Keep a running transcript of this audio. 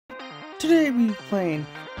Today we're playing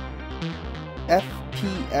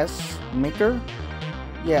FPS Maker.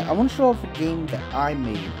 Yeah, I want to show off a game that I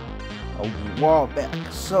made a while back.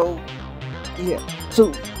 So, yeah. So,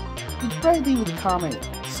 you can probably leave a comment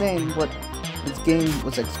saying what this game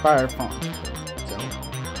was inspired from. So,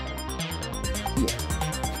 yeah.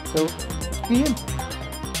 So, begin.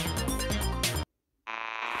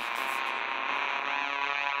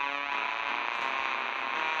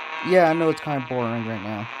 Yeah, I know it's kind of boring right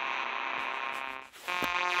now.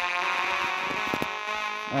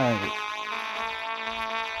 Alright.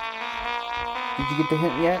 Did you get the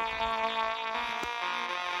hint yet?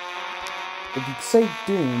 If you say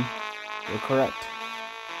Doom, you're correct.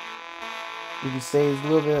 If you say it's a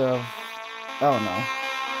little bit of, I don't know,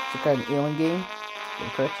 some kind of alien game,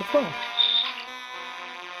 you're correct as well.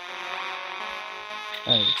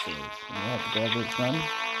 Alright, so we have to grab this gun.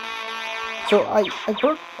 So I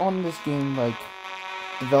worked on this game, like,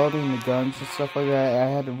 developing the guns and stuff like that. I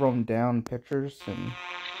had to run down pictures, and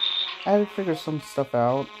I had to figure some stuff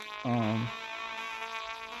out.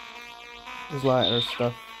 There's a lot of other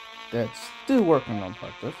stuff that's still working on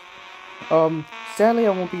practice. Sadly, I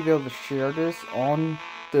won't be able to share this on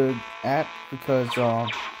the app because, I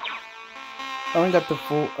only got the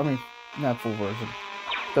not full version,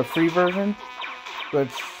 the free version,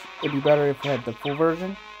 which it'd be better if I had the full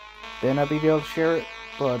version, then I'd be able to share it,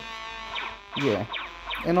 but, yeah.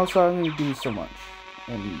 And also, I'm going to do so much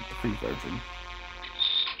in the free version.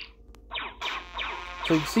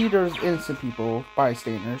 So you see there's innocent people,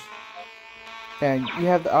 bystanders, and you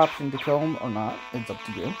have the option to kill them or not. It's up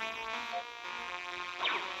to you.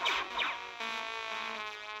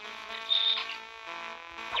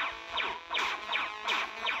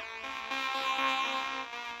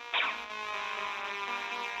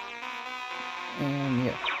 And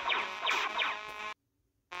yeah.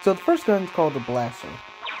 So the first gun is called the Blaster.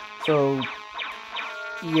 So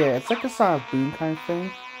yeah, it's like a sonic boom kind of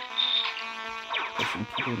thing. There's some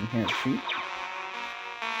people in here to shoot.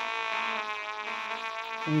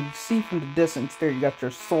 And you see from the distance there, you got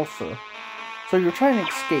your saucer. So you're trying to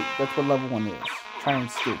escape. That's what level 1 is. Trying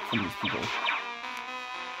to escape from these people.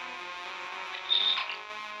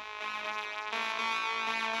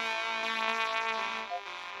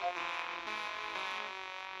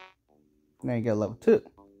 Now you got level 2.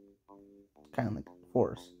 Kind of like the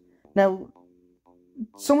forest. Now,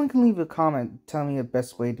 someone can leave a comment telling me the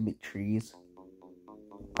best way to make trees.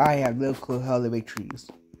 I have no clue how to make trees.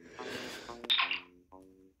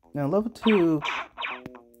 Now, level 2,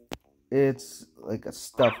 it's like a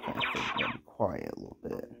stuff kind of thing. You gotta be quiet a little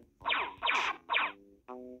bit.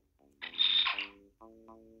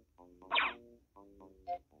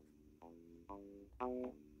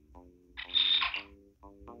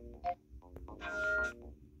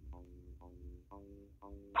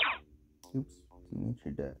 Oops, make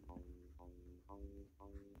sure that.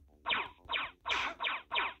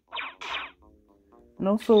 And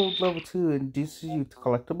also, level 2 introduces you to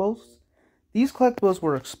collectibles. These collectibles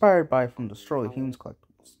were inspired from Destroy Humans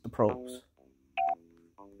collectibles, the probes.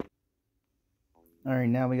 Alright,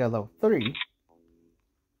 now we got level 3.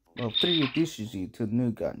 Level 3 introduces you to a new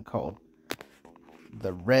gun called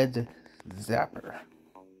the Red Zapper.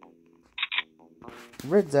 The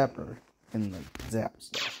Red Zapper can like zap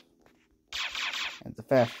stuff. And it's a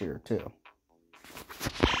fast shooter too.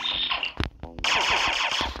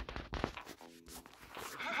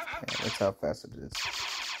 Yeah, that's how fast it is.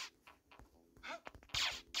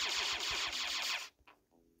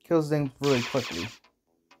 Kills things really quickly.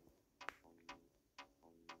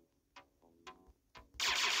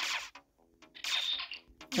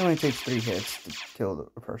 It only takes 3 hits to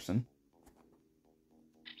kill a person.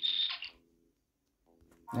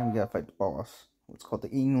 Then we gotta fight the boss. What's called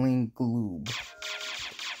the Alien Gloob.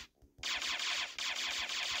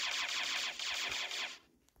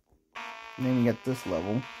 And then we got this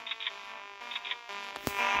level.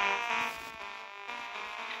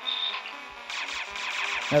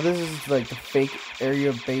 Now this is like the fake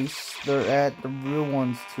area base they're at. The real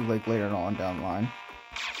one's to like later on down the line.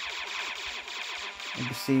 You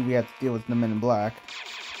can see we have to deal with the Men in Black.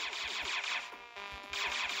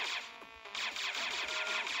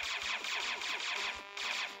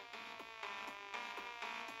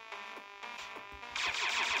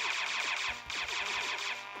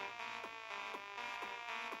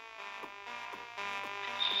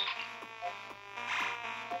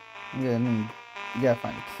 Yeah, and then you gotta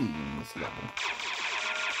find a key in this level.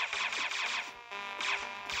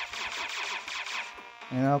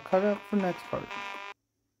 And I'll cut it up for the next part.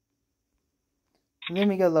 And then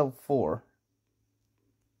we got level 4.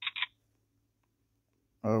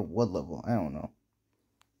 Or what level? I don't know.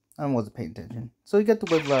 I wasn't paying attention. So you get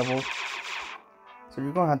the web level. So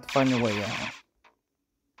you're gonna have to find your way out.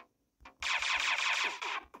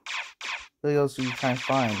 So also you try and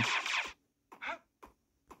find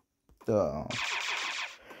your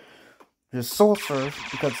saucer,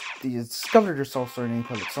 because you discovered your saucer and you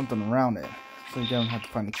put something around it. So you don't have to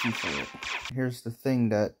find a key for it. Here's the thing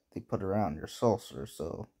that they put around your saucer,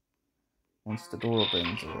 so once the door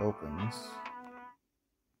opens, it opens.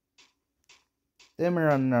 Then we're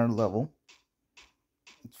on another level.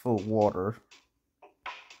 It's full of water.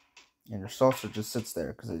 And your saucer just sits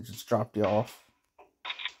there because it just dropped you off.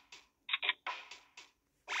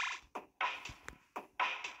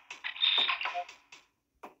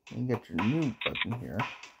 You get your new button here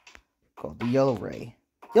called the yellow ray.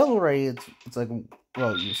 Yellow ray, it's like,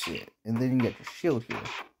 well, you see it. And then you get your shield here.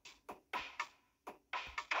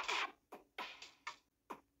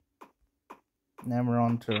 Now we're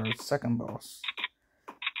on to our second boss.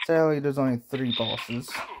 Sadly, there's only 3 bosses.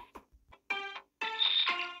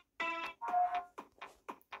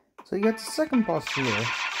 So you got the second boss here.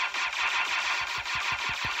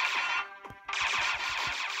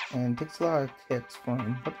 And it takes a lot of hits for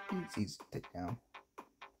him, but it's easy to take down.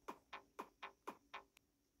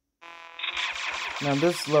 Now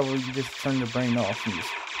this level, you just turn your brain off and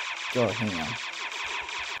just go ham.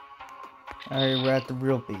 Alright, we're at the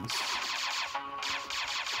real beast.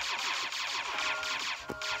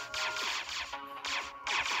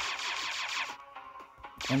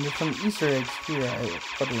 And there's some Easter eggs here I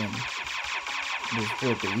put in this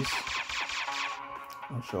real beast.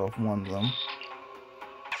 I'll show off one of them.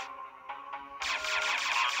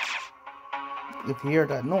 If you hear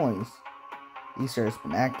that noise, Easter has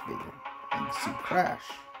been activated, and you see Crash.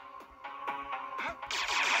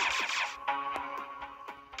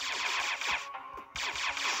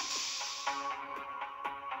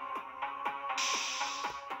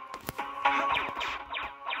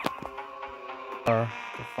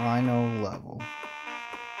 The final level.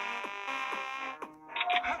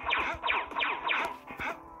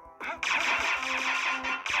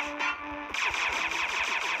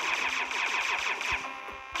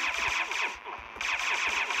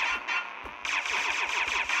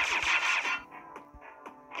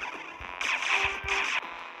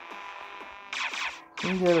 You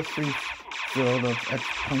can get a free build of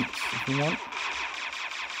extra points if you want.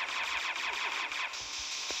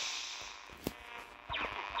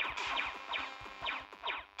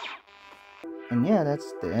 And yeah,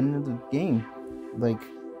 that's the end of the game. Like,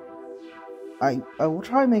 I will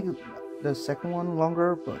try to make the second one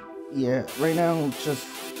longer, but yeah, right now I just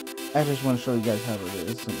want to show you guys how it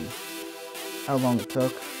is and how long it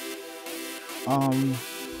took.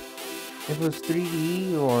 If it was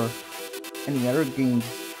 3D or any other games,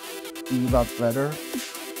 it'd be a lot better.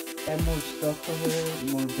 Add more stuff over there,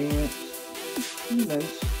 more advanced. Pretty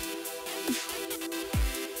nice.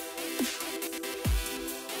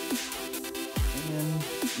 And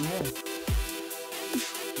yeah,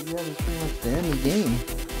 that's pretty much the end of the game.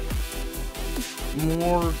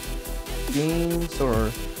 More games,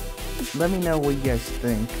 or let me know what you guys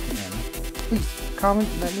think, and please comment,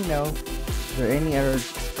 let me know if there are any other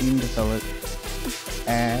game developed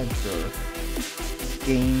ads or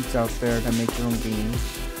games out there that make their own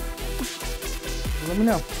games. Let me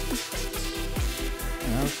know,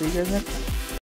 and I'll see you guys next time.